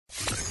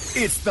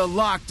It's the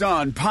Locked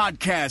On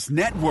Podcast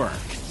Network,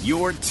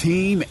 your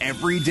team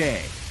every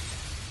day.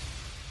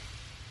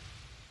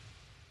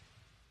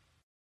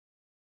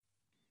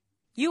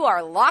 You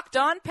are Locked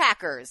On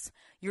Packers,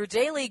 your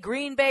daily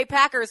Green Bay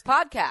Packers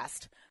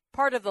podcast,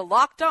 part of the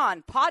Locked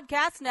On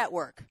Podcast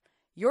Network,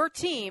 your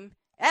team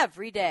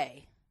every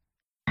day.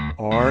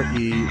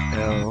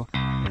 RELAX.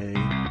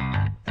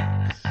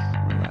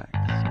 Relax.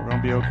 We're going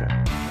to be okay.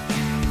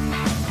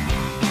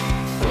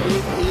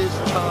 It is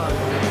time.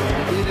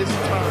 It is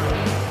time.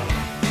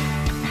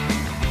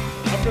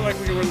 I feel like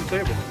we can win the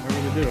table. I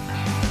really do.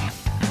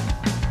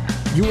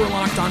 You are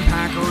Locked On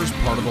Packers,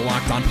 part of the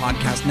Locked On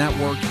Podcast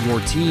Network, your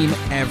team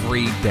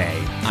every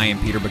day. I am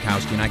Peter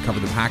Bukowski, and I cover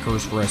the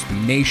Packers for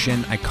SB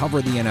Nation. I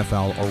cover the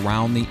NFL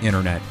around the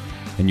internet,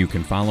 and you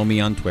can follow me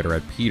on Twitter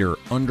at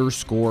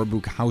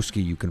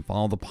Peter_Bukowski. You can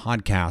follow the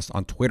podcast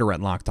on Twitter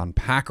at Locked On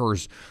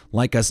Packers.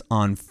 Like us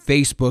on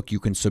Facebook. You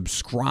can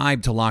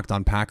subscribe to Locked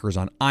On Packers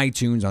on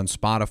iTunes, on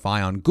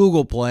Spotify, on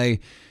Google Play.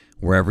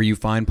 Wherever you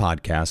find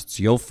podcasts,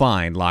 you'll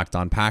find Locked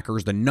On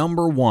Packers, the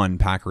 #1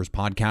 Packers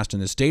podcast in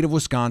the state of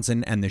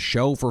Wisconsin, and the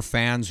show for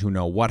fans who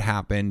know what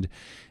happened.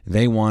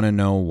 They want to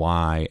know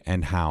why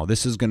and how.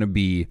 This is going to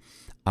be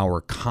our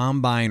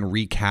Combine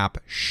recap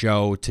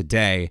show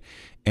today,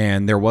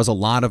 and there was a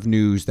lot of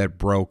news that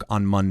broke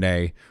on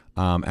Monday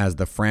as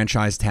the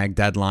franchise tag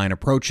deadline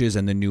approaches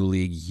and the new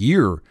league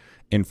year,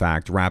 in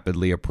fact,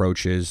 rapidly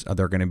approaches.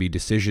 There are going to be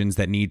decisions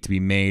that need to be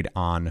made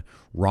on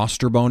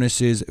roster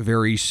bonuses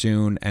very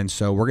soon. And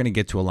so we're going to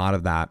get to a lot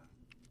of that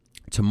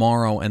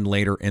tomorrow and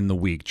later in the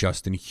week.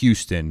 Justin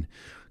Houston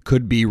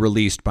could be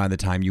released by the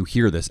time you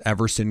hear this.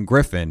 Everson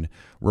Griffin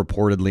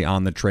reportedly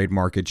on the trade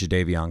market.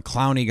 Jadeveon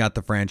Clowney got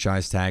the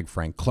franchise tag.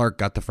 Frank Clark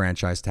got the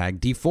franchise tag.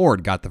 Dee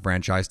Ford got the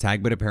franchise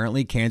tag. But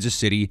apparently Kansas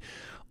City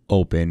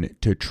open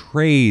to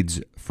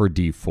trades for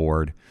Dee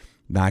Ford.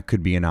 That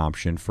could be an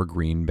option for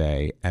Green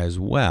Bay as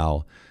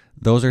well.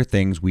 Those are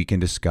things we can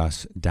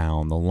discuss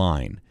down the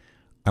line.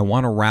 I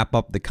want to wrap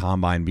up the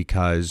Combine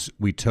because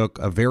we took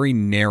a very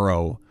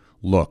narrow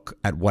look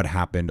at what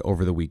happened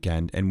over the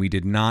weekend, and we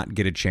did not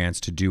get a chance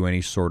to do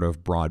any sort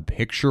of broad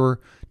picture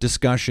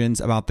discussions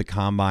about the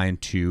Combine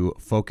to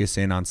focus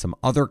in on some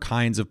other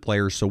kinds of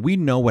players so we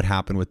know what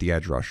happened with the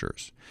edge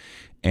rushers.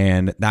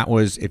 And that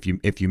was, if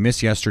you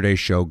missed yesterday's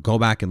show, go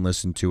back and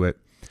listen to it.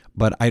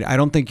 But I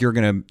don't think you're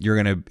gonna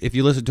if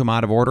you listen to them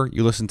out of order,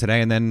 you listen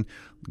today and then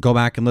go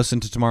back and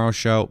listen to tomorrow's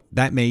show.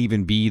 That may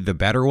even be the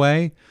better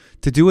way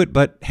to do it.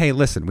 But hey,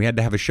 listen, we had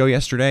to have a show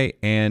yesterday,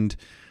 and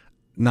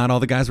not all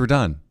the guys were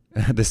done.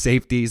 The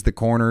safeties, the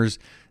corners,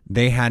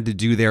 they had to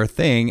do their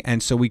thing,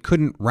 and so we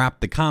couldn't wrap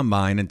the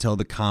Combine until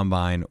the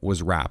Combine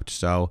was wrapped.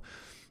 So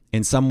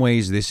in some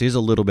ways, this is a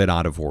little bit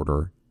out of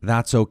order.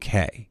 That's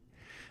okay.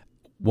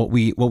 What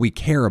we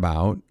care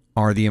about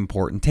are the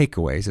important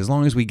takeaways. As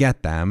long as we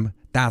get them,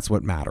 that's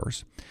what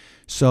matters.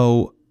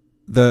 So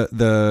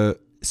the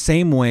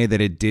same way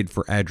that it did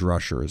for edge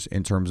rushers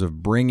in terms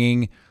of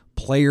bringing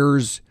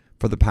players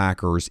for the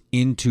Packers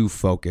into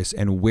focus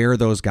and where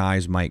those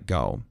guys might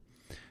go,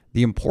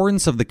 the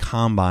importance of the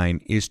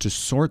Combine is to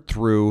sort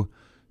through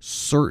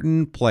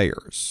certain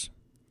players.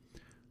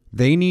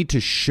 They need to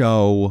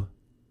show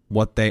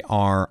what they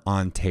are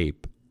on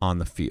tape on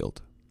the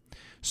field.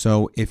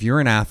 So if you're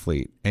an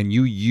athlete and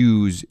you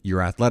use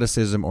your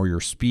athleticism or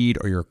your speed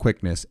or your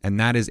quickness, and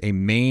that is a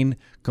main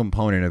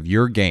component of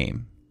your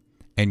game,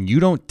 and you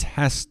don't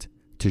test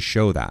to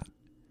show that,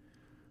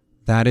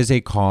 that is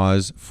a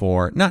cause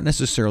for not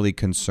necessarily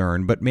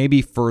concern, but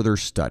maybe further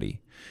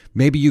study.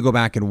 Maybe you go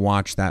back and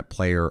watch that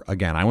player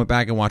again. I went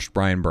back and watched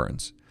Brian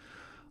Burns.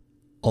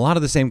 A lot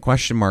of the same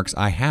question marks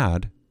I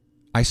had,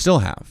 I still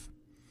have.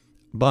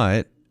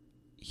 But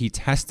he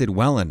tested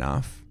well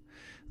enough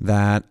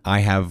that I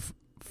have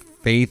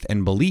faith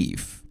and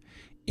belief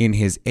in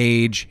his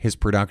age, his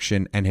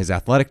production, and his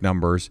athletic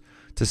numbers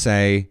to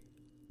say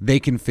they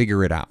can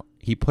figure it out.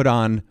 He put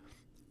on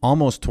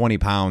almost 20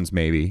 pounds,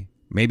 maybe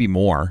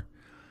more,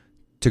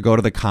 to go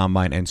to the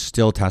Combine and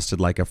still tested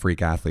like a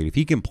freak athlete. If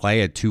he can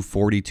play at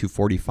 240,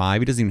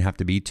 245, he doesn't even have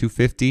to be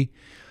 250.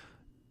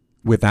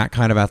 With that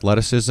kind of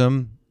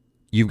athleticism,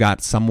 you've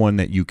got someone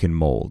that you can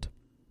mold.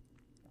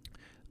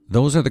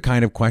 Those are the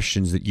kind of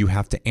questions that you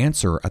have to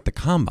answer at the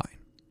Combine.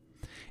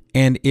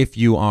 And if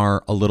you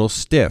are a little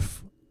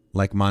stiff,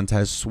 like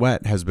Montez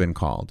Sweat has been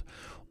called,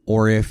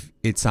 or if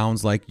it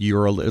sounds like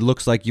it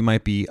looks like you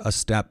might be a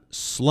step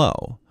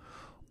slow,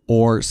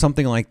 or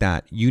something like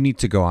that, you need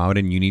to go out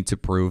and you need to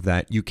prove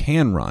that you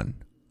can run.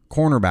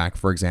 Cornerback,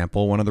 for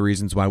example, one of the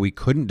reasons why we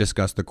couldn't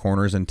discuss the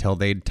corners until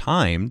they'd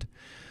timed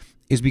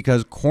is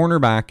because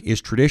cornerback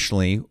is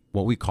traditionally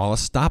what we call a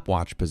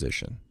stopwatch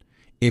position.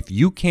 If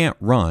you can't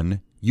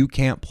run, you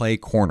can't play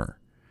corner.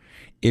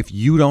 If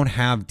you don't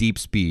have deep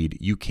speed,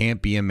 you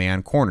can't be a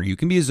man corner. You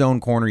can be a zone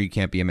corner, you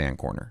can't be a man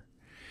corner.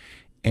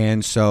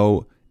 And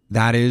so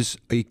that is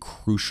a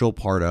crucial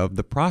part of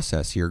the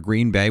process here.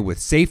 Green Bay, with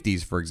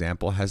safeties, for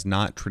example, has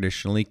not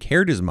traditionally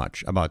cared as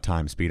much about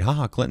time speed.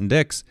 Clinton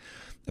Dix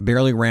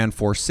barely ran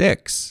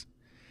 4.6.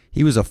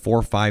 he was a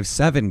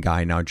 4.57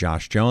 guy. Now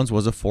Josh Jones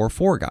was a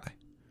 4.4 guy.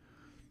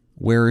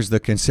 Where's the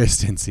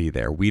consistency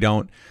there? We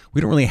don't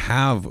really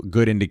have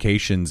good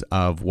indications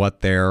of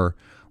what their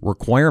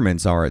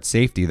requirements are at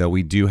safety, though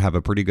we do have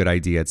a pretty good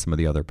idea at some of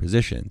the other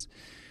positions.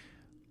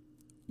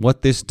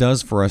 What this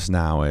does for us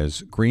now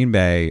is Green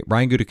Bay,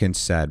 Ryan Gutekunst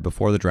said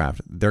before the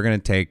draft, they're going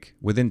to take,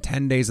 within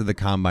 10 days of the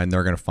combine,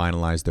 they're going to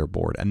finalize their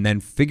board and then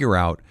figure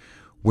out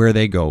where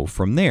they go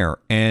from there.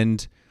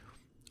 And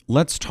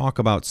let's talk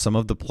about some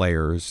of the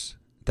players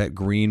that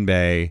Green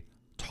Bay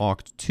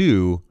talked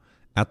to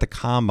at the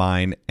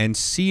combine and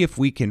see if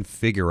we can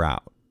figure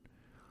out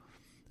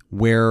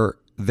where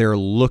they're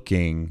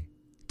looking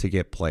to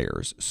get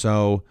players.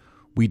 So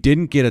we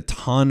didn't get a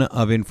ton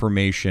of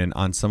information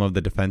on some of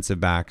the defensive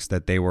backs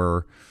that they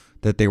were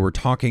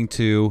talking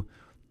to.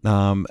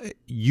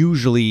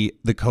 Usually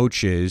the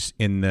coaches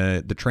in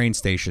the train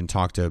station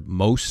talk to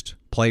most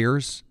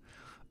players,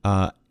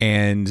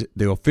 and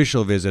the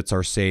official visits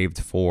are saved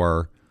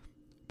for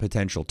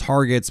potential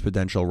targets,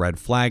 potential red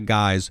flag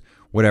guys,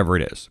 whatever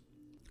it is.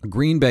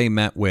 Green Bay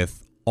met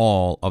with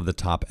all of the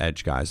top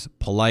edge guys,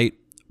 Polite,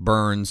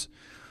 Burns,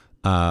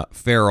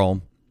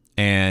 Farrell,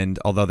 and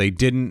although they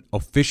didn't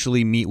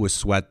officially meet with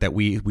Sweat that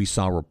we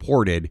saw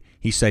reported,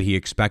 he said he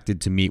expected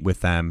to meet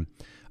with them.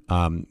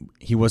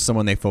 He was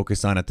someone they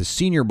focused on at the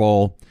Senior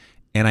Bowl,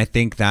 and I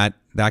think that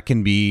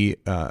can be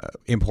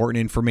important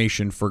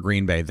information for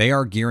Green Bay. They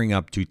are gearing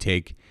up to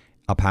take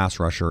a pass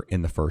rusher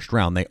in the first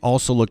round. They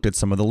also looked at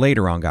some of the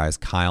later round guys,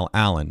 Kyle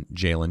Allen,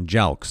 Jalen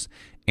Jelks,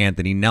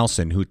 Anthony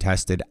Nelson, who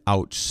tested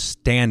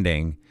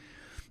outstanding,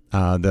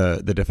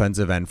 the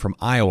defensive end from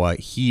Iowa.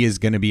 He is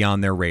going to be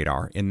on their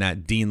radar in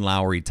that Dean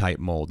Lowry type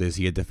mold. Is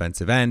he a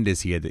defensive end?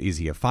 Is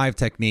he a 5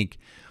 technique?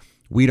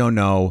 We don't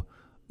know,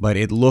 but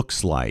it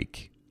looks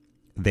like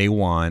they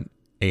want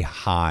a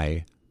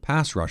high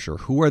pass rusher.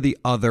 Who are the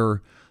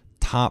other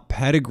top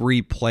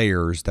pedigree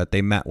players that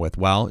they met with?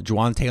 Well,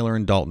 Juwan Taylor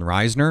and Dalton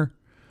Reisner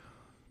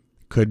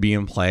could be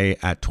in play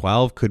at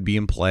 12, could be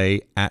in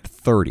play at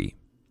 30.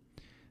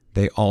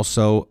 They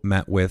also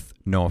met with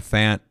Noah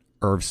Fant,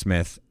 Irv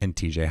Smith, and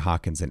TJ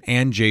Hawkinson,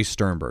 and Jace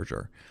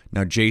Sternberger.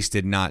 Now, Jace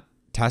did not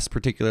test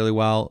particularly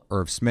well.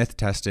 Irv Smith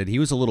tested. He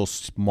was a little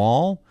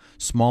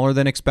smaller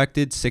than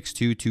expected,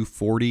 6'2",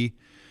 240.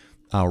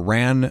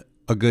 Ran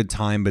a good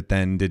time, but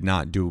then did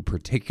not do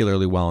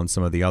particularly well in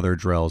some of the other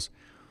drills.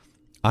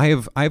 I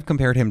have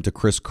compared him to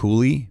Chris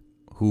Cooley,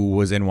 who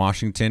was in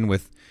Washington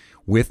with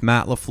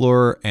Matt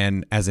LaFleur,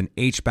 and as an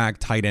H-back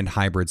tight end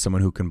hybrid,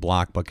 someone who can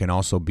block but can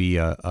also be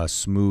a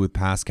smooth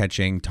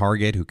pass-catching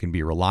target who can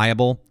be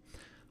reliable.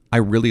 I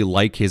really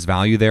like his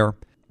value there.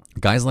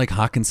 Guys like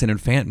Hawkinson and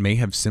Fant may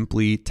have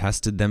simply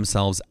tested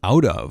themselves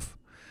out of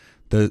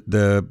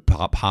the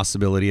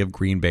possibility of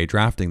Green Bay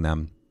drafting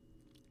them.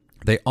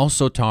 They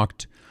also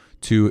talked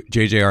to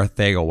J.J.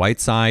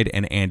 Arcega-Whiteside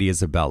and Andy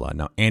Isabella.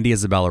 Now, Andy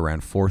Isabella ran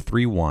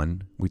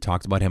 4.31. We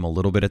talked about him a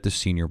little bit at the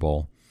Senior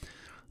Bowl.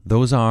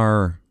 Those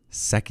are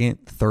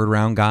second, third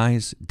round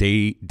guys,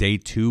 day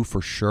 2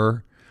 for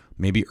sure,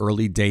 maybe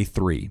early day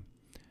 3.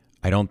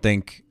 I don't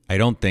think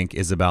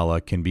Isabella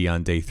can be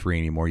on day 3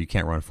 anymore. You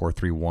can't run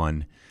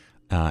 4.31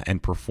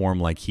 and perform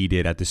like he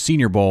did at the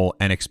Senior Bowl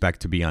and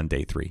expect to be on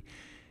day 3.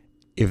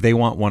 If they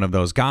want one of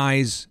those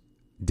guys,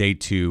 day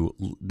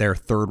 2, their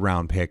third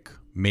round pick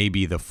may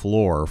be the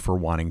floor for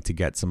wanting to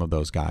get some of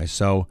those guys.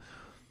 So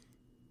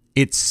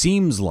it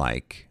seems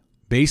like,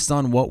 based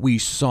on what we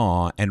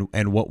saw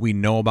and what we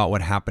know about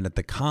what happened at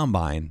the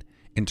combine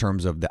in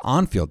terms of the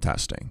on-field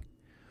testing,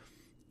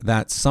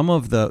 that some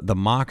of the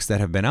mocks that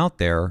have been out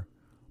there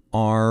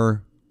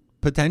are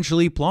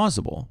potentially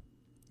plausible.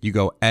 You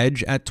go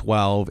edge at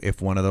 12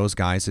 if one of those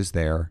guys is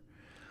there,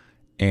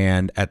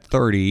 and at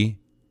 30,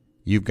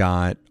 you've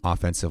got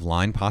offensive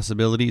line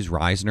possibilities,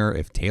 Reisner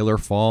if Taylor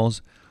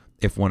falls,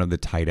 if one of the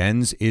tight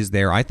ends is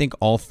there. I think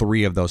all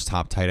 3 of those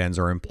top tight ends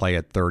are in play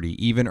at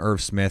 30. Even Irv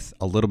Smith,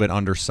 a little bit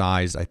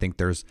undersized. I think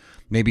there's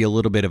maybe a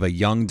little bit of a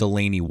young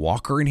Delaney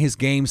Walker in his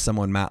game,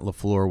 someone Matt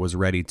LaFleur was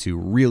ready to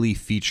really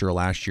feature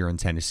last year in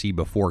Tennessee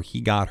before he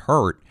got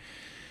hurt.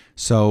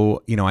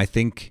 So, I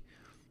think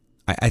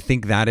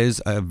that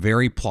is a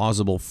very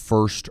plausible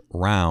first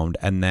round.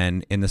 And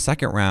then in the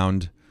second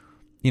round,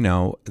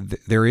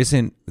 there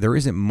isn't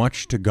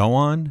much to go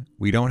on.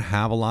 We don't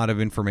have a lot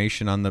of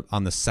information on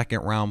the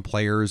second round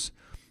players.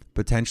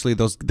 Potentially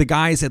the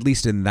guys at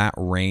least in that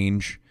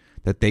range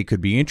that they could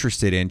be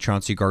interested in.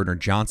 Chauncey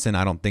Gardner-Johnson,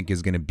 I don't think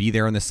is going to be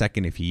there in the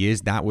second. If he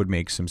is, that would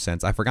make some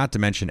sense. I forgot to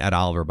mention Ed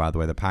Oliver, by the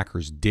way. The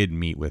Packers did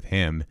meet with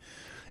him,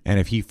 and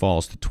if he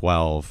falls to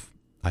 12,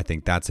 I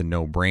think that's a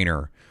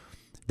no-brainer.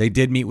 They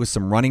did meet with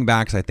some running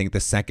backs. I think the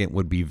second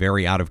would be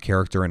very out of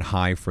character and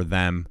high for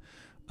them.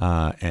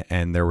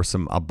 And there were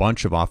a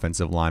bunch of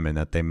offensive linemen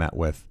that they met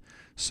with.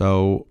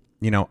 So,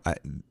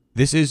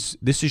 this is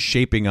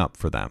shaping up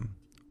for them.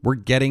 We're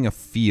getting a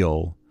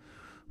feel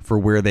for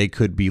where they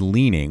could be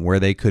leaning, where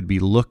they could be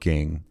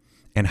looking,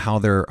 and how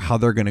they're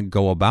going to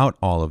go about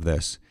all of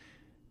this.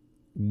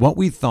 What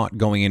we thought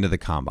going into the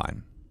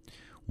combine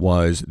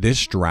was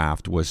this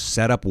draft was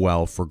set up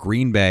well for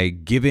Green Bay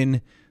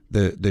given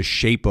the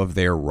shape of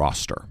their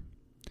roster.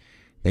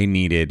 They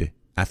needed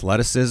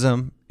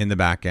athleticism in the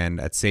back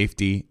end at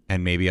safety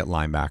and maybe at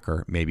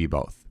linebacker, maybe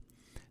both.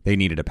 They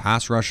needed a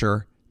pass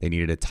rusher, they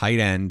needed a tight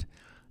end,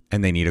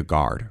 and they need a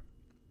guard.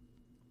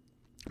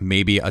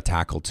 Maybe a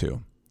tackle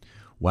too.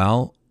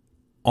 Well,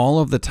 all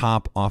of the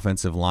top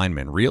offensive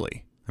linemen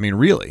really,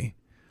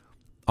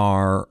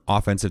 are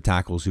offensive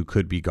tackles who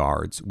could be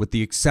guards, with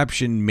the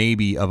exception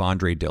maybe of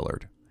Andre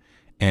Dillard.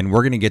 And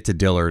we're going to get to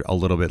Dillard a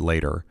little bit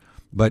later.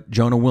 But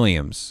Jonah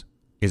Williams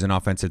is an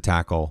offensive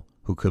tackle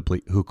who could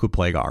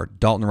play guard.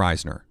 Dalton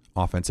Reisner,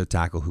 offensive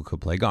tackle who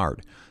could play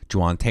guard.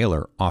 Juwan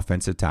Taylor,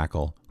 offensive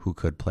tackle who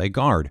could play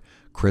guard.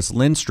 Chris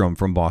Lindstrom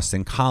from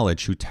Boston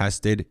College, who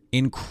tested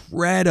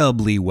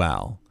incredibly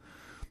well.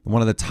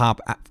 One of the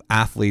top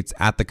athletes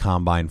at the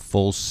combine,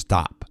 full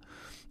stop,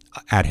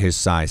 at his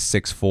size,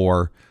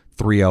 6'4",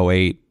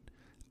 308,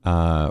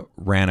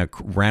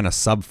 ran a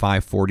sub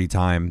 540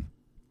 time,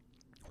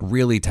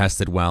 really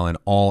tested well in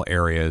all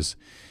areas.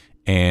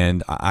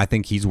 And I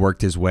think he's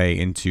worked his way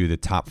into the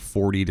top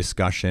 40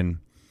 discussion,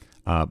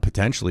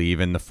 potentially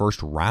even the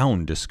first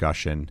round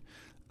discussion.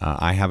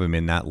 I have him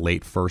in that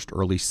late first,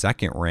 early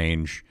second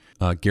range.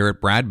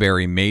 Garrett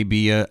Bradbury may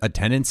be a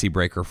tendency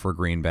breaker for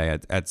Green Bay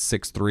at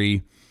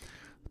 6'3",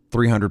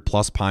 300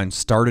 plus pounds,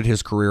 started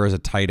his career as a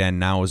tight end,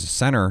 now as a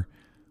center.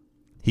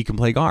 He can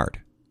play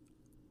guard.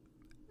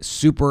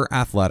 Super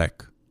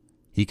athletic.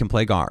 He can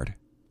play guard.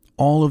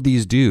 All of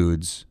these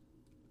dudes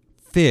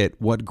fit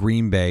what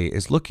Green Bay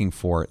is looking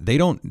for. They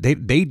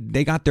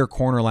got their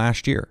corner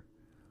last year,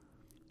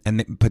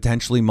 and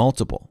potentially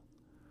multiple.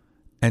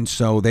 And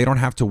so they don't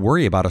have to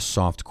worry about a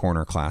soft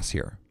corner class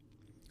here.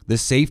 The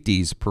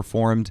safeties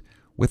performed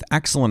with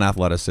excellent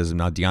athleticism.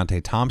 Now,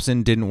 Deontay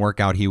Thompson didn't work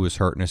out. He was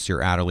hurt.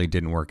 Nasir Adderley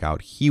didn't work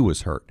out. He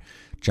was hurt.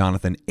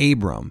 Jonathan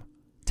Abram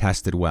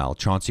tested well.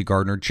 Chauncey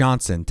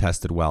Gardner-Johnson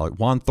tested well.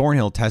 Juan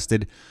Thornhill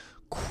tested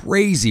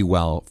crazy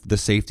well, the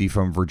safety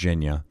from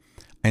Virginia.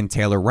 And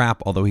Taylor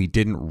Rapp, although he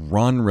didn't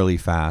run really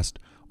fast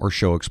or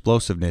show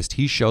explosiveness,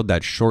 he showed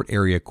that short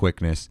area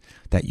quickness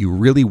that you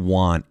really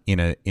want in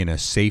a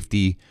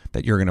safety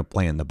that you're going to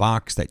play in the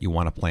box, that you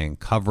want to play in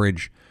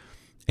coverage,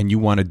 and you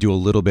want to do a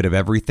little bit of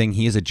everything.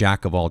 He is a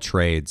jack of all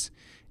trades,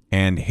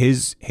 and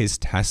his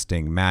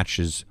testing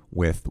matches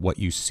with what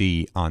you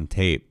see on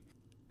tape.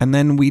 And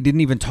then we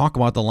didn't even talk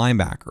about the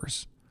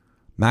linebackers.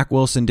 Mack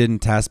Wilson didn't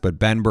test, but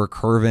Ben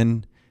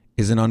Burke-Kirven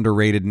is an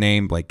underrated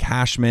name. Blake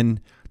Cashman,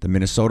 the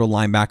Minnesota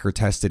linebacker,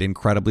 tested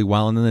incredibly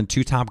well. And then the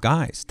two top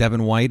guys,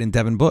 Devin White and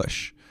Devin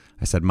Bush.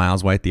 I said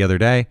Miles White the other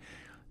day.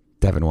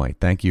 Devin White,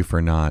 thank you for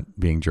not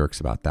being jerks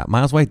about that.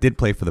 Miles White did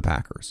play for the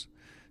Packers,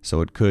 so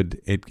it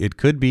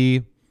could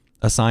be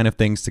a sign of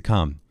things to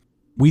come.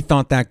 We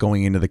thought that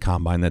going into the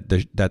combine, that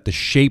the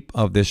shape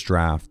of this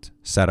draft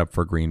set up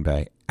for Green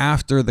Bay.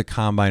 After the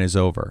combine is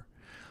over,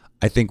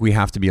 I think we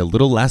have to be a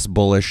little less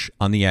bullish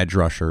on the edge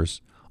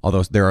rushers,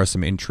 although there are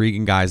some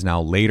intriguing guys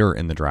now later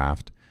in the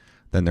draft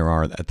than there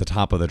are at the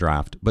top of the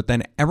draft. But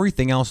then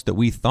everything else that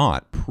we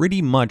thought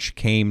pretty much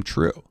came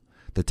true.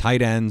 The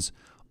tight ends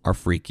are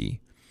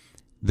freaky.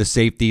 The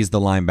safeties, the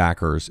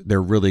linebackers,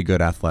 they're really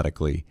good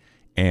athletically,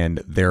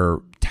 and they're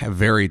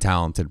very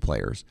talented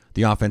players.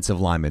 The offensive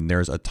linemen,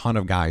 there's a ton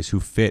of guys who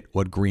fit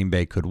what Green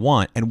Bay could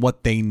want and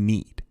what they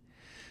need.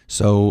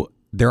 So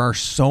there are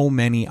so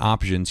many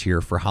options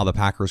here for how the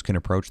Packers can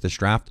approach this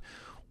draft.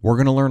 We're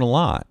going to learn a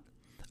lot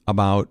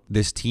about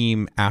this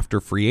team after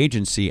free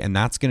agency, and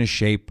that's going to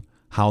shape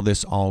how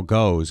this all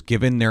goes.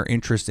 Given their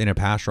interest in a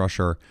pass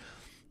rusher,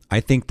 I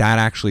think that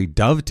actually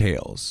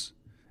dovetails.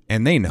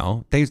 And they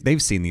know.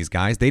 They've seen these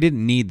guys. They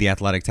didn't need the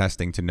athletic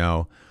testing to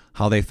know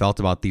how they felt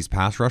about these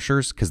pass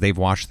rushers because they've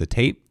watched the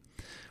tape.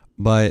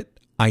 But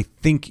I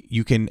think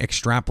you can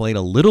extrapolate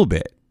a little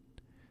bit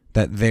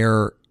that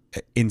their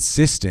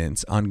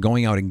insistence on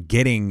going out and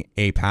getting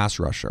a pass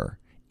rusher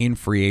in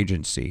free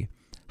agency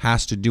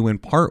has to do in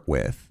part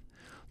with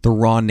the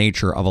raw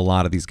nature of a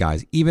lot of these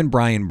guys. Even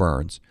Brian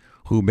Burns,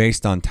 who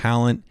based on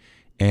talent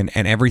and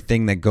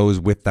everything that goes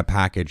with the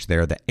package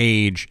there, the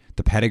age,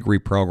 the pedigree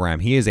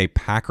program, he is a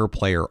Packer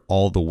player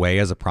all the way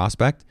as a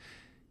prospect.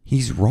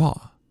 He's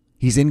raw.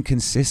 He's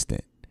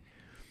inconsistent.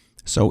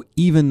 So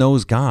even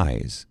those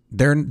guys,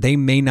 they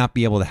may not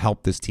be able to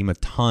help this team a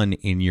ton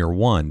in year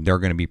one. They're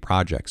going to be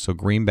projects. So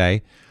Green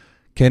Bay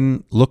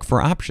can look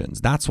for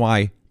options. That's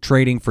why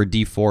trading for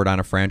Dee Ford on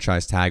a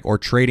franchise tag or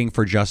trading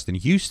for Justin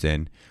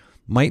Houston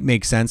might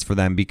make sense for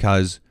them,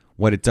 because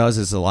what it does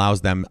is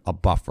allows them a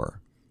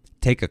buffer.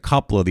 Take a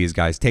couple of these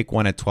guys. Take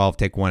one at 12,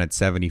 take one at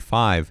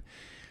 75,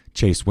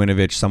 Chase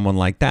Winovich, someone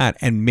like that,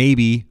 and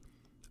maybe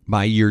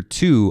by year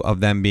two of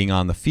them being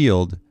on the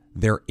field,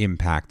 they're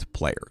impact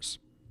players.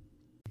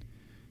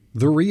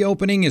 The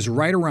reopening is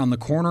right around the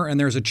corner, and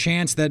there's a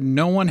chance that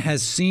no one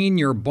has seen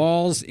your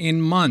balls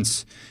in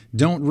months.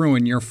 Don't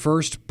ruin your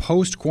first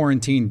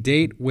post-quarantine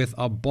date with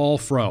a ball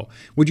fro.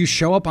 Would you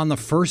show up on the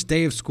first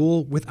day of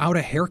school without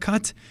a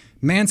haircut?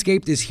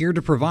 Manscaped is here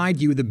to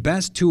provide you the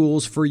best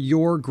tools for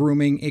your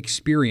grooming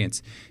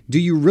experience. Do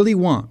you really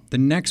want the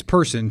next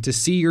person to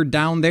see your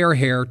down there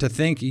hair to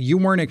think you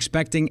weren't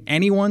expecting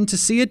anyone to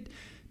see it?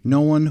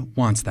 No one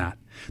wants that.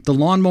 The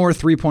Lawnmower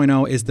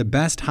 3.0 is the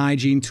best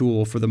hygiene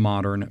tool for the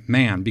modern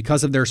man.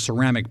 Because of their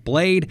ceramic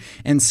blade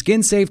and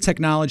skin-safe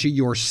technology,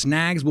 your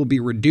snags will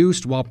be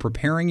reduced while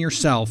preparing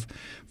yourself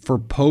for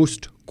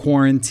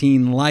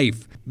post-quarantine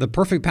life. The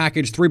Perfect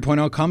Package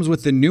 3.0 comes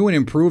with the new and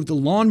improved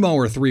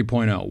Lawnmower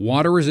 3.0,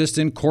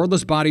 water-resistant,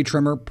 cordless body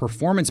trimmer,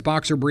 performance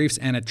boxer briefs,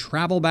 and a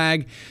travel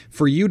bag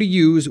for you to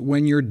use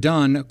when you're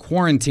done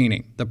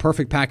quarantining. The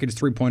Perfect Package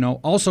 3.0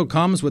 also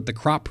comes with the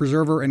Crop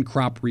Preserver and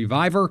Crop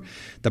Reviver,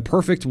 the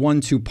perfect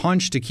 1-2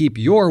 punch to keep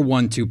your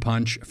 1-2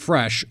 punch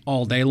fresh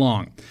all day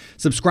long.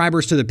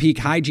 Subscribers to the Peak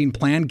Hygiene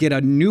Plan get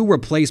a new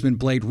replacement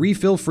blade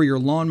refill for your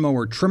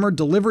lawnmower trimmer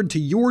delivered to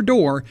your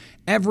door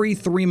every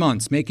 3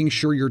 months, making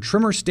sure your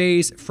trimmer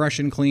stays fresh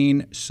and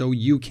clean so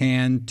you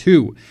can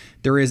too.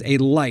 There is a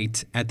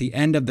light at the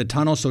end of the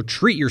tunnel, so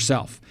treat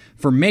yourself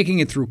for making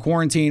it through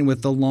quarantine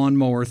with the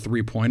Lawnmower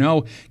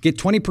 3.0. Get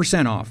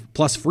 20% off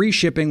plus free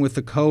shipping with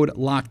the code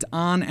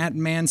LOCKEDON at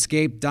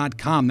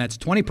manscaped.com. That's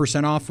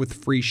 20% off with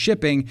free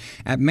shipping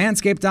at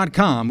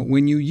manscaped.com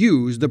when you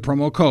use the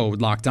promo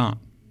code LOCKEDON.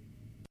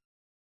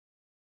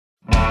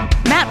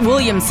 Matt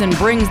Williamson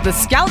brings the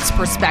scout's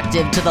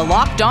perspective to the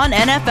Locked On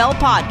NFL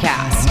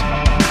podcast.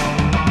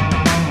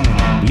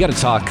 We got to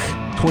talk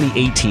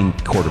 2018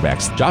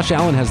 quarterbacks. Josh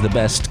Allen has the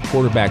best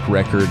quarterback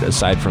record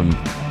aside from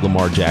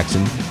Lamar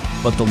Jackson,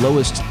 but the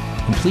lowest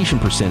completion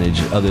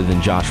percentage other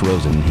than Josh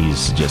Rosen.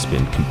 He's just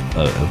been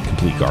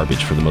complete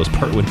garbage for the most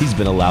part when he's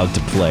been allowed to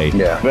play.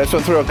 Yeah, but so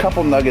throw a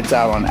couple nuggets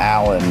out on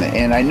Allen,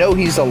 and I know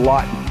he's a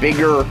lot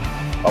bigger,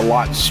 a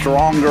lot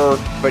stronger,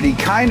 but he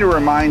kind of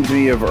reminds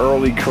me of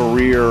early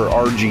career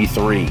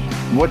RG3.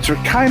 What's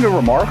kind of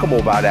remarkable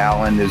about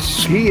Allen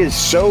is he is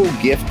so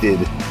gifted,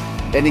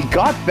 and he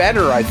got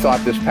better, I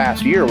thought, this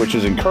past year, which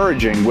is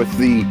encouraging with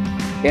the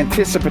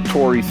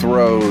anticipatory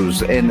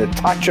throws and the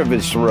touch of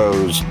his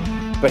throws.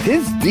 But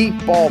his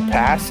deep ball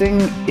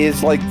passing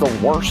is like the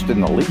worst in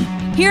the league.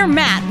 Hear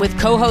Matt with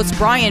co-host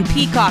Brian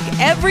Peacock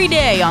every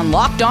day on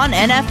Locked On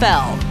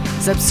NFL.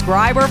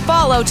 Subscribe or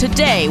follow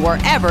today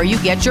wherever you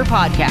get your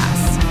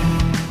podcasts.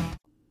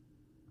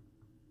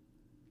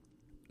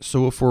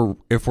 So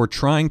if we're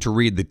trying to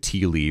read the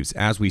tea leaves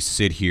as we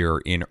sit here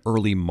in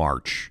early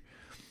March,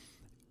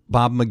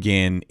 Bob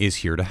McGinn is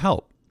here to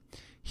help.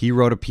 He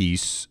wrote a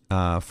piece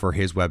for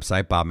his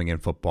website, Bob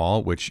McGinn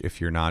Football, which if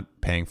you're not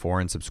paying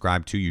for and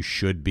subscribed to, you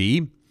should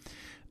be.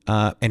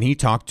 And he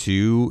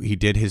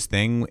did his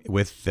thing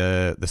with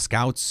the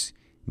scouts.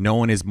 No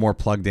one is more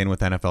plugged in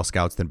with NFL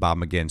scouts than Bob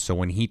McGinn. So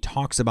when he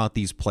talks about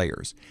these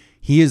players,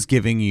 he is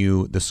giving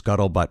you the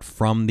scuttlebutt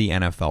from the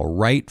NFL,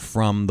 right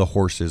from the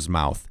horse's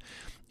mouth.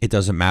 It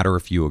doesn't matter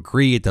if you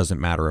agree. It doesn't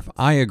matter if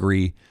I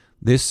agree.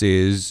 This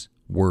is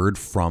word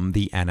from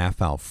the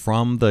NFL,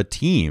 from the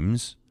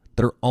teams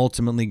that are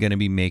ultimately going to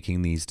be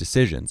making these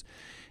decisions.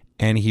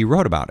 And he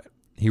wrote about it.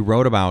 He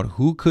wrote about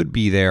who could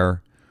be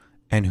there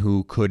and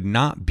who could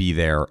not be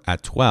there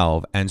at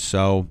 12. And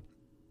so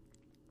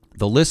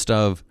the list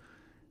of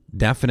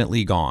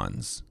definitely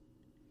gones.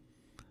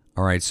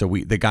 All right, so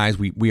the guys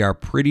we are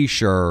pretty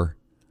sure,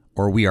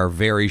 or we are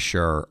very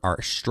sure,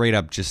 are straight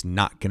up just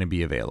not going to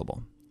be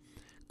available.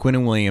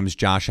 Quinnen Williams,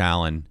 Josh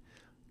Allen,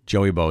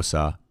 Joey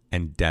Bosa,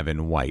 and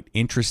Devin White.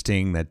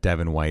 Interesting that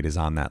Devin White is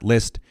on that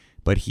list,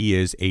 but he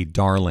is a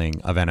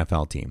darling of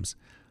NFL teams.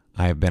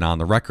 I have been on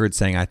the record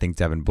saying I think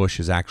Devin Bush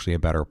is actually a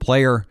better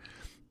player.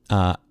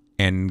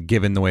 And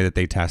given the way that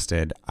they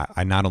tested,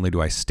 I not only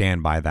do I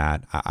stand by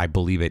that, I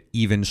believe it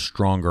even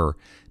stronger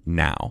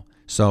now.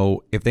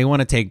 So if they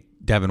want to take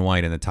Devin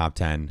White in the top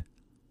 10,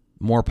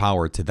 more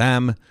power to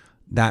them.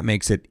 That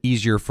makes it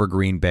easier for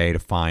Green Bay to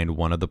find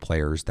one of the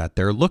players that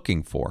they're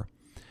looking for.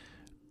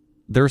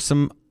 There's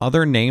some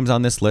other names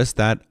on this list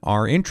that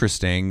are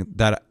interesting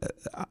that,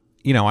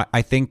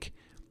 I think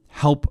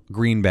help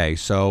Green Bay.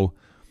 So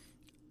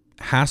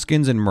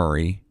Haskins and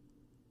Murray,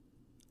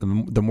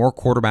 the more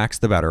quarterbacks,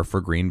 the better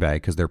for Green Bay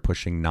because they're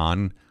pushing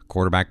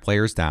non-quarterback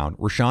players down.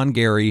 Rashawn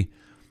Gary,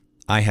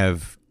 I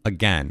have,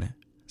 again,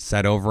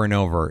 said over and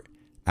over,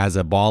 as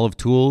a ball of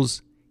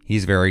tools,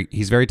 he's very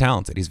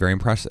talented. He's very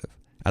impressive.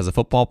 As a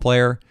football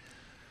player,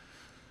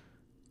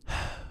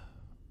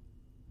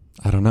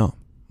 I don't know.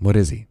 What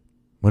is he?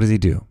 What does he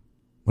do?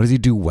 What does he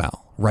do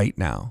well right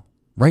now?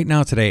 Right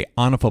now, today,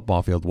 on a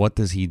football field, what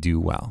does he do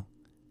well?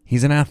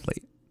 He's an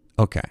athlete.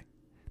 Okay.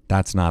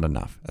 That's not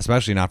enough,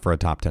 especially not for a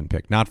top 10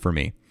 pick. Not for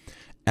me.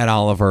 Ed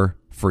Oliver,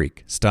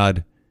 freak,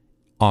 stud,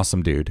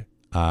 awesome dude.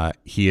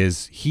 He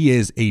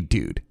is a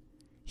dude.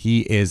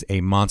 He is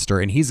a monster,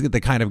 and he's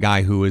the kind of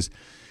guy who is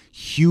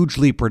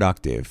hugely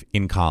productive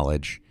in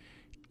college,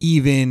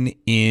 even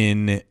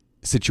in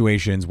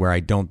situations where I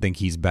don't think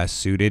he's best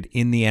suited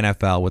in the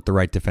NFL with the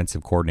right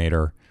defensive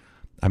coordinator.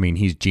 I mean,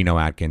 he's Geno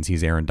Atkins.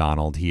 He's Aaron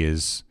Donald. He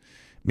is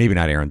maybe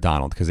not Aaron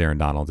Donald because Aaron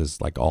Donald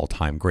is like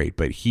all-time great,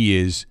 but he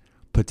is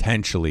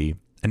potentially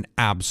an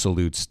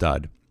absolute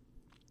stud.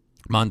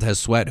 Montez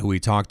Sweat, who we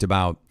talked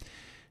about,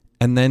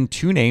 and then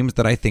two names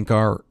that I think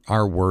are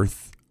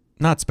worth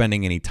not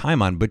spending any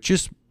time on, but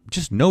just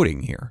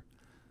noting here.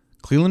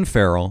 Cleveland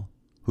Farrell,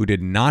 who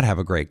did not have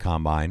a great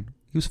combine.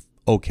 He was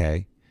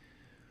okay.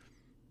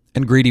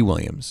 And Greedy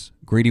Williams.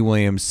 Greedy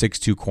Williams,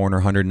 6'2 corner,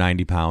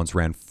 190 pounds,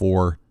 ran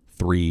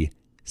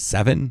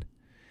 4.37.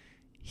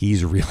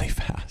 He's really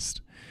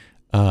fast.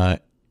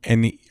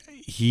 And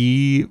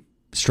he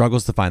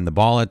struggles to find the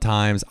ball at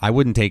times. I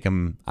wouldn't take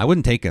him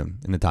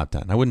in the top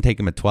 10. I wouldn't take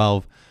him at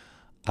 12.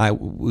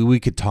 We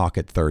could talk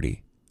at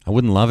 30. I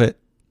wouldn't love it.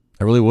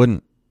 I really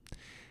wouldn't.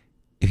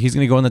 If he's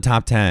going to go in the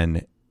top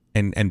 10,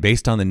 and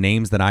based on the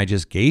names that I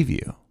just gave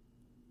you,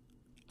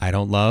 I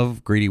don't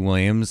love Greedy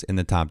Williams in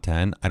the top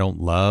 10. I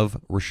don't love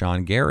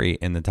Rashawn Gary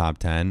in the top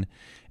 10.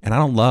 And I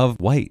don't love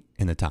White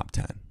in the top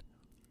 10.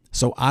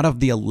 So out of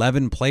the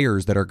 11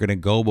 players that are going to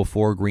go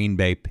before Green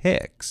Bay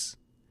picks,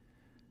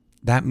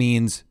 that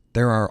means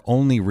there are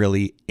only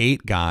really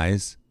 8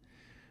 guys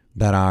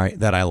that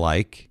I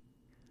like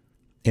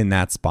in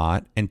that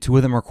spot, and 2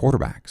 of them are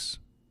quarterbacks.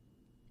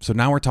 So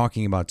now we're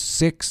talking about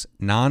 6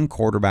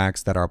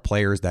 non-quarterbacks that are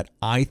players that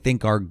I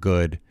think are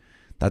good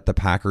that the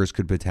Packers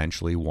could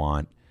potentially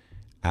want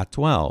at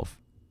 12.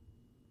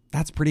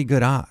 That's pretty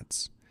good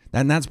odds.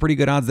 And that's pretty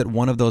good odds that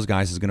one of those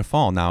guys is going to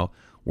fall. Now,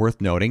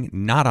 worth noting,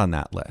 not on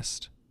that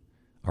list.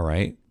 All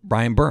right?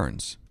 Brian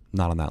Burns,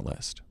 not on that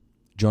list.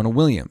 Jonah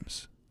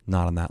Williams,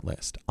 not on that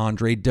list.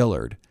 Andre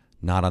Dillard,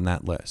 not on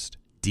that list.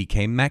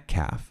 DK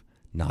Metcalf,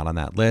 not on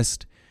that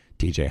list.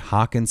 TJ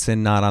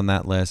Hawkinson, not on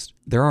that list.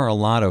 There are a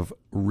lot of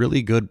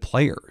really good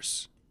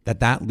players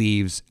that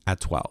leaves at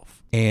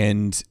 12.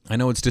 And I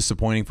know it's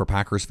disappointing for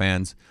Packers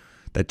fans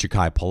that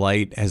Ja'Kai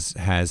Polite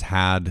has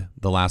had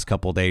the last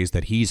couple of days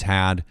that he's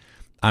had.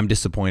 I'm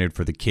disappointed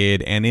for the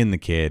kid and in the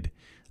kid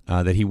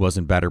that he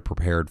wasn't better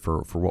prepared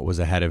for what was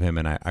ahead of him.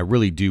 And I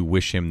really do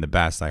wish him the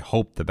best. I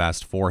hope the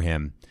best for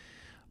him.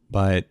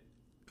 But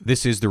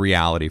this is the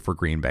reality for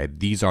Green Bay.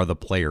 These are the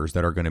players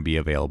that are going to be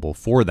available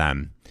for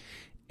them.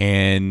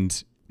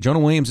 And Jonah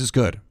Williams is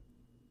good.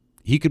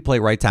 He could play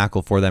right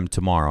tackle for them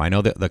tomorrow. I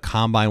know that the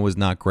combine was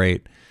not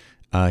great.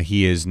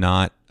 He is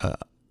not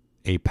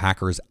a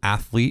Packers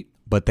athlete,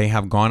 but they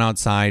have gone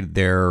outside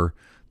their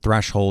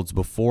thresholds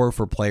before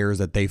for players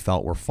that they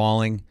felt were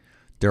falling.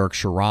 Derek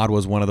Sherrod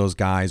was one of those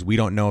guys. We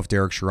don't know if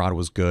Derek Sherrod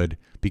was good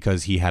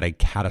because he had a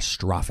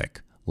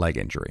catastrophic leg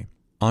injury.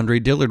 Andre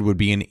Dillard would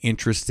be an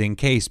interesting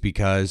case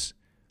because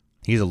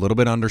he's a little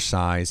bit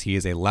undersized. He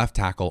is a left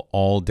tackle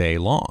all day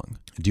long.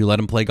 Do you let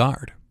him play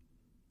guard?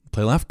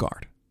 Play left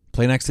guard.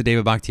 Play next to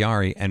David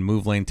Bakhtiari and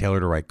move Lane Taylor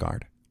to right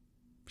guard.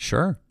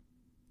 Sure.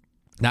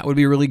 That would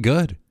be really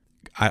good.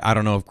 I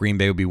don't know if Green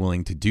Bay would be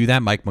willing to do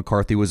that. Mike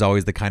McCarthy was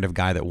always the kind of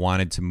guy that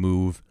wanted to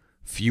move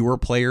fewer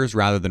players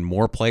rather than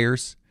more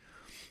players.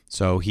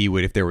 So he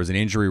would, if there was an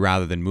injury,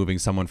 rather than moving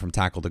someone from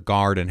tackle to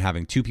guard and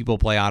having 2 people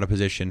play out of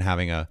position,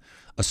 having a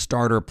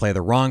starter play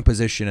the wrong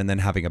position and then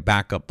having a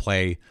backup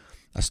play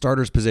a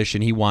starter's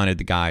position, he wanted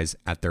the guys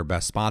at their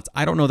best spots.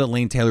 I don't know that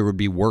Lane Taylor would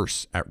be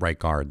worse at right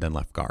guard than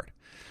left guard.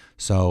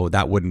 So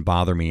that wouldn't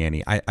bother me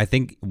any. I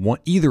think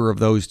either of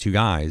those 2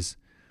 guys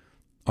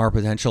are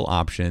potential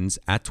options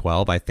at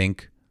 12. I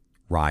think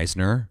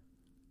Reisner,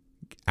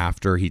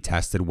 after he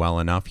tested well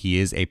enough, he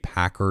is a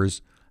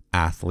Packers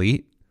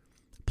athlete.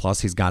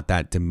 Plus, he's got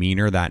that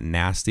demeanor, that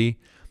nasty.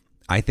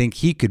 I think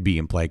he could be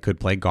in play, could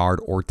play guard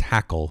or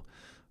tackle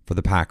for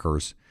the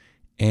Packers.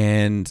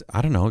 And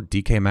I don't know,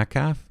 DK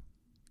Metcalf?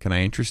 Can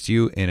I interest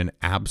you in an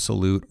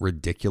absolute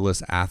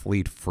ridiculous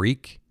athlete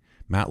freak?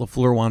 Matt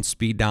LaFleur wants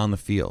speed down the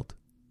field.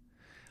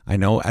 I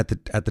know at the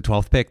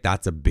 12th pick,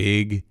 that's a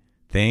big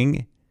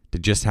thing to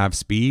just have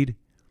speed.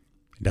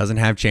 It doesn't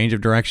have change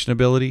of direction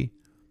ability,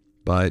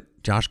 but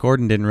Josh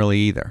Gordon didn't really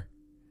either.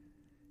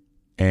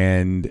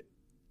 And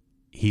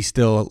he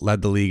still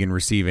led the league in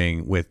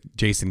receiving with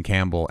Jason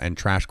Campbell and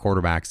trash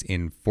quarterbacks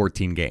in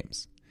 14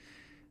 games.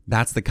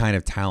 That's the kind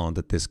of talent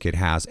that this kid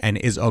has and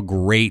is a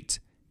great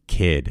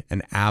kid,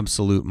 an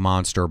absolute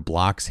monster,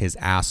 blocks his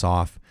ass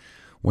off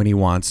when he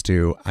wants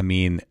to. I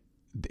mean,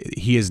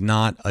 he is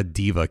not a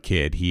diva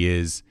kid. He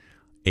is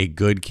a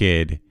good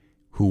kid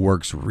who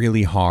works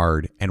really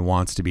hard and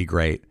wants to be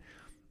great.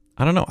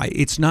 I don't know.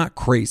 It's not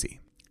crazy.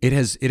 It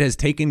has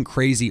taken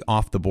crazy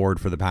off the board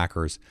for the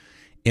Packers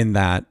in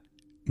that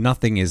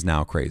nothing is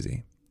now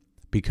crazy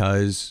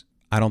because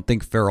I don't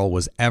think Farrell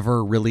was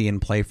ever really in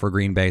play for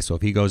Green Bay. So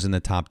if he goes in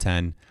the top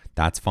 10,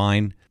 that's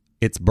fine.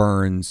 It's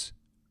Burns.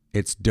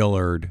 It's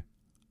Dillard.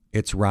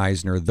 It's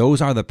Reisner.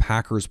 Those are the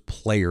Packers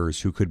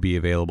players who could be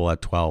available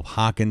at 12.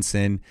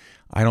 Hawkinson,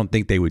 I don't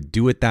think they would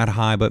do it that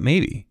high, but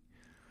maybe.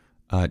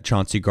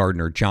 Chauncey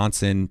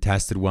Gardner-Johnson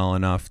tested well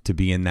enough to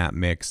be in that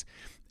mix.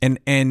 And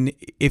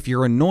if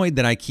you're annoyed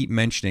that I keep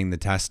mentioning the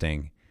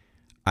testing,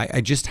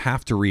 I just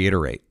have to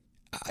reiterate.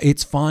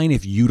 It's fine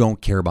if you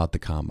don't care about the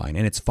combine,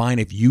 and it's fine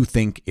if you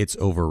think it's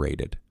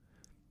overrated.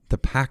 The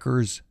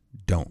Packers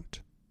don't.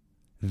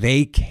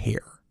 They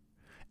care.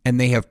 And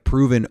they have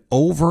proven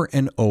over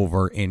and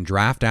over in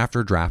draft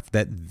after draft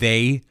that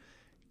they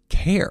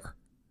care.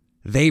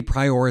 They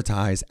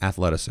prioritize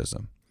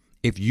athleticism.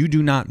 If you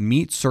do not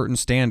meet certain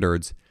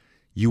standards,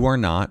 you are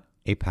not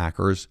a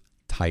Packers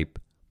type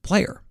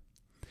player.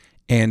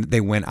 And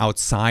they went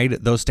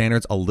outside those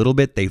standards a little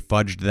bit. They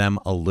fudged them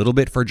a little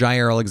bit for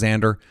Jair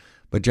Alexander.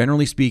 But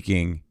generally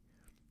speaking,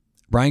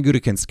 Brian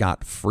Gutekunst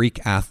got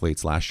freak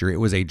athletes last year. It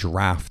was a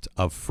draft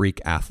of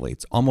freak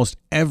athletes. Almost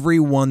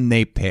everyone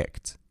they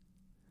picked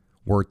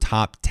were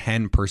top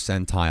 10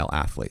 percentile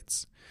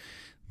athletes.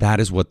 That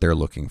is what they're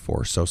looking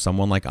for. So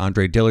someone like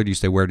Andre Dillard, you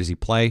say, where does he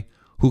play?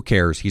 Who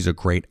cares? He's a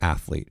great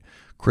athlete.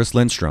 Chris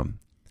Lindstrom,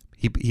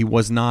 he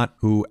was not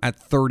who at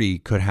 30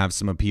 could have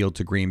some appeal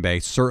to Green Bay.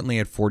 Certainly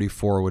at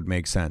 44 would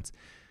make sense.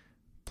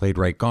 Played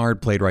right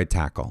guard, played right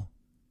tackle.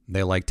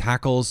 They like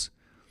tackles.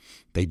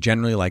 They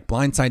generally like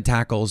blindside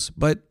tackles,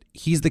 but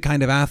he's the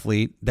kind of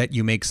athlete that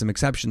you make some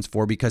exceptions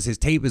for because his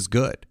tape is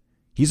good.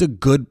 He's a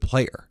good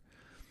player.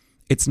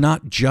 It's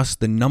not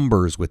just the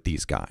numbers with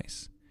these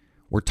guys.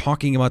 We're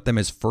talking about them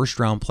as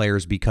first-round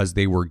players because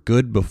they were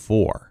good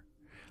before.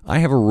 I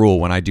have a rule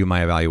when I do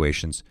my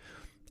evaluations.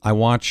 I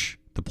watch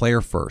the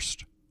player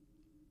first,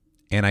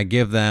 and I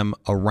give them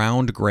a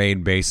round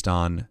grade based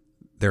on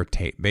their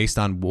tape, based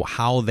on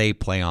how they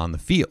play on the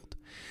field.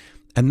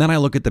 And then I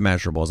look at the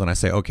measurables and I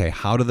say, okay,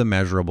 how do the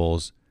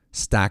measurables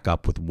stack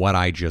up with what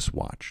I just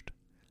watched?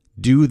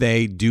 Do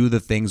they do the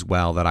things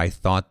well that I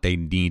thought they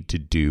need to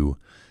do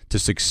to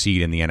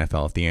succeed in the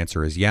NFL? If the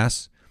answer is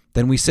yes,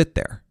 then we sit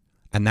there.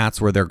 And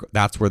that's where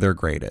their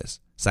grade is.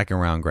 Second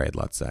round grade,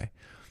 let's say.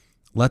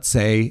 Let's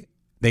say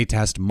they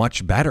test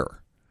much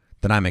better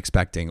than I'm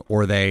expecting,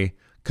 or they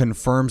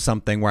confirm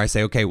something where I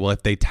say, okay, well,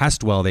 if they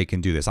test well, they can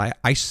do this.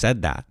 I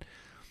said that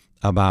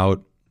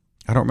about,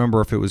 I don't remember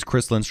if it was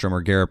Chris Lindstrom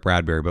or Garrett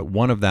Bradbury, but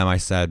one of them I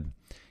said,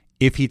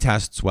 if he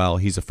tests well,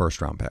 he's a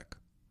first-round pick.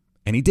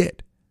 And he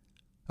did.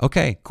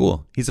 Okay,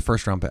 cool. He's a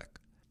first-round pick.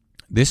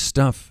 This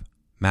stuff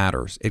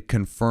matters. It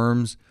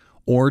confirms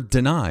or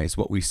denies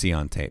what we see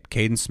on tape.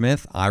 Caden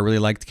Smith, I really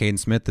liked Caden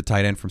Smith, the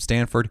tight end from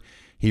Stanford.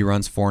 He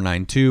runs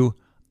 4.92.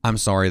 I'm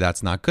sorry,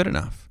 that's not good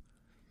enough.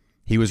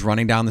 He was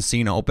running down the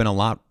seam open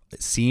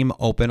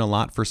a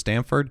lot for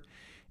Stanford,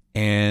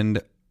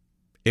 and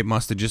it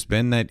must have just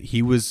been that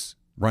he was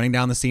running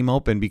down the seam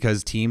open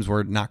because teams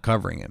were not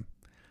covering him,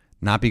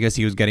 not because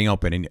he was getting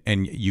open.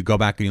 And you go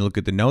back and you look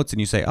at the notes and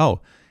you say,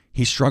 oh,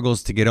 he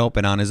struggles to get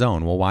open on his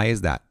own. Well, why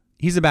is that?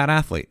 He's a bad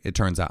athlete, it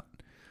turns out.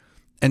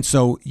 And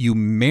so you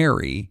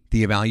marry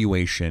the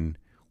evaluation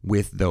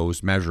with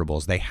those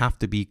measurables. They have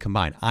to be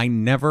combined. I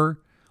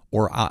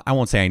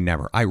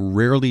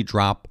rarely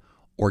drop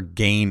or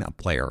gain a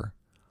player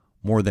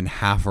more than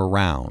half a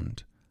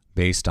round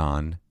based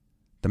on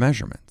the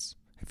measurements.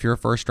 If you're a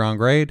first-round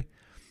grade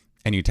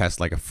and you test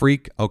like a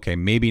freak, okay,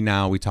 maybe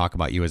now we talk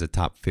about you as a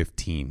top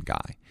 15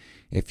 guy.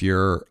 If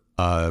you're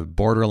a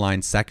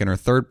borderline second or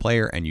third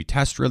player and you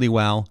test really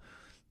well,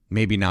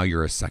 maybe now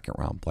you're a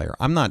second-round player.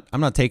 I'm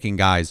not taking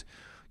guys,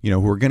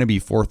 who are going to be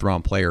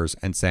fourth-round players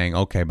and saying,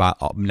 okay,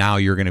 but now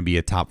you're going to be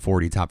a top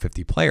 40, top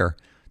 50 player.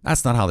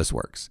 That's not how this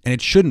works. And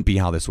it shouldn't be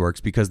how this works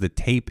because the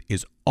tape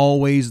is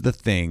always the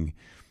thing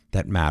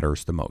that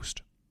matters the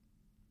most.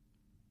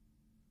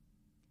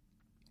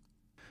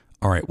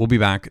 All right, we'll be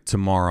back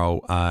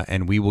tomorrow,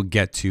 and we will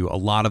get to a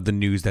lot of the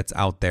news that's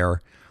out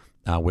there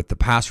with the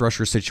pass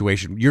rusher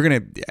situation.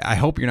 I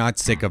hope you're not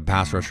sick of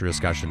pass rusher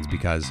discussions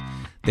because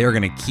they're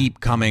going to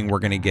keep coming. We're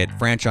going to get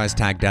franchise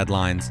tag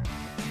deadlines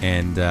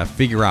and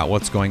figure out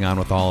what's going on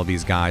with all of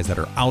these guys that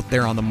are out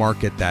there on the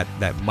market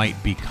that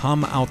might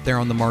become out there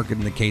on the market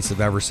in the case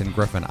of Everson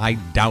Griffin. I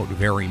doubt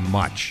very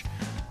much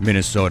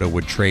Minnesota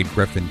would trade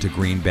Griffin to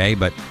Green Bay,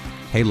 but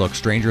hey, look,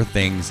 stranger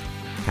things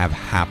have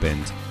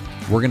happened.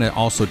 We're going to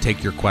also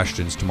take your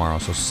questions tomorrow,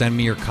 so send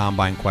me your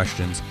combine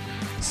questions.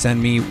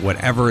 Send me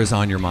whatever is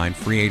on your mind,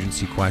 free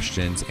agency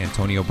questions,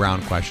 Antonio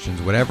Brown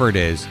questions, whatever it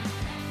is,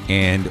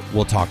 and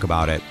we'll talk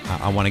about it.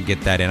 I want to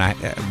get that in.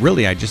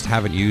 I just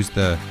haven't used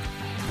the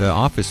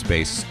Office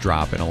Space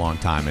drop in a long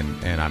time,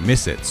 and I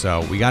miss it.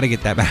 So we got to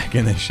get that back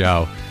in the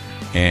show,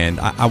 and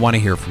I want to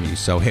hear from you.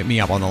 So hit me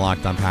up on the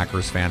Locked On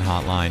Packers fan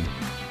hotline.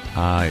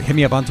 Hit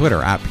me up on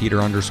Twitter at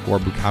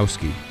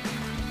Peter_Bukowski.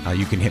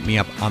 You can hit me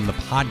up on the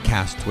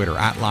podcast Twitter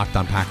at Locked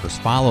On Packers.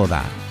 Follow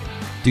that.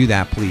 Do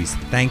that, please.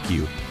 Thank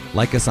you.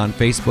 Like us on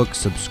Facebook.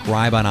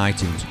 Subscribe on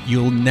iTunes.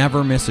 You'll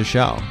never miss a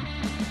show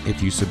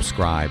if you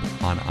subscribe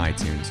on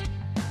iTunes.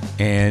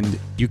 And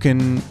you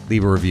can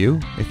leave a review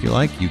if you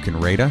like. You can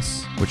rate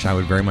us, which I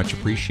would very much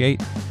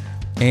appreciate.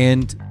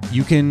 And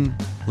you can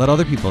let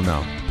other people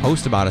know.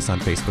 Post about us on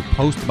Facebook.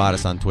 Post about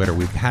us on Twitter.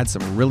 We've had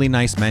some really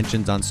nice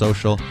mentions on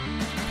social.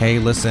 Hey,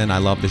 listen, I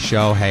love the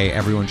show. Hey,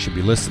 everyone should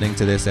be listening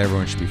to this.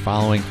 Everyone should be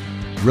following.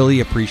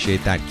 Really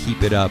appreciate that.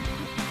 Keep it up.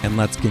 And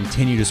let's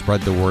continue to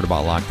spread the word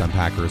about Locked On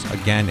Packers.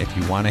 Again, if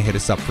you want to hit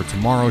us up for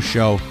tomorrow's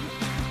show,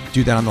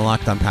 Do that on the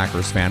Locked On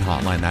Packers fan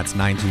hotline. That's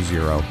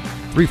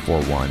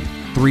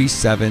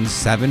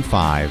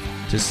 920-341-3775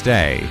 to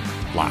stay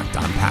Locked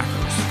On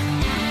Packers.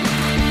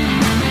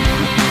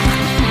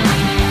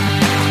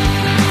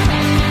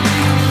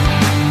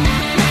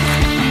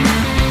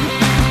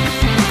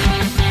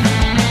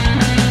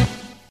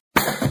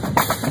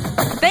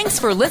 Thanks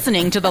for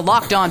listening to the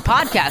Locked On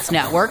Podcast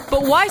Network,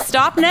 but why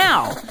stop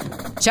now?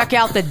 Check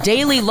out the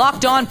daily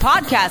Locked On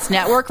Podcast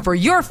Network for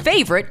your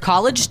favorite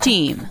college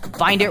team.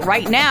 Find it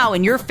right now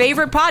in your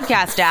favorite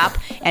podcast app,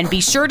 and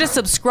be sure to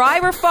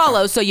subscribe or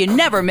follow so you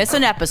never miss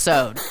an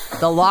episode.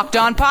 The Locked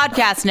On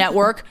Podcast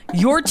Network,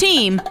 your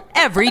team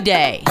every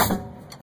day.